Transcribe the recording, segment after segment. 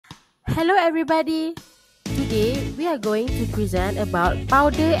Hello everybody! Today we are going to present about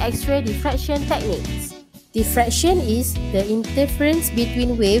powder X-ray diffraction techniques. Diffraction is the interference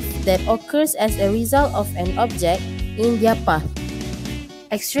between waves that occurs as a result of an object in their path.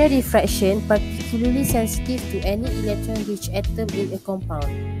 X-ray diffraction particularly sensitive to any electron-rich atom in a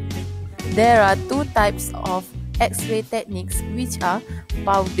compound. There are two types of X-ray techniques, which are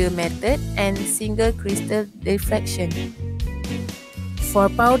powder method and single crystal diffraction. For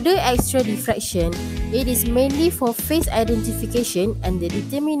powder X-ray diffraction, it is mainly for phase identification and the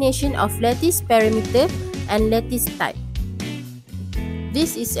determination of lattice parameter and lattice type.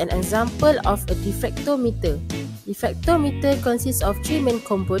 This is an example of a diffractometer. Diffractometer consists of three main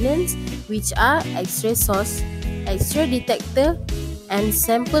components, which are X-ray source, X-ray detector, and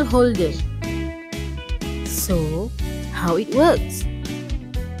sample holder. So, how it works?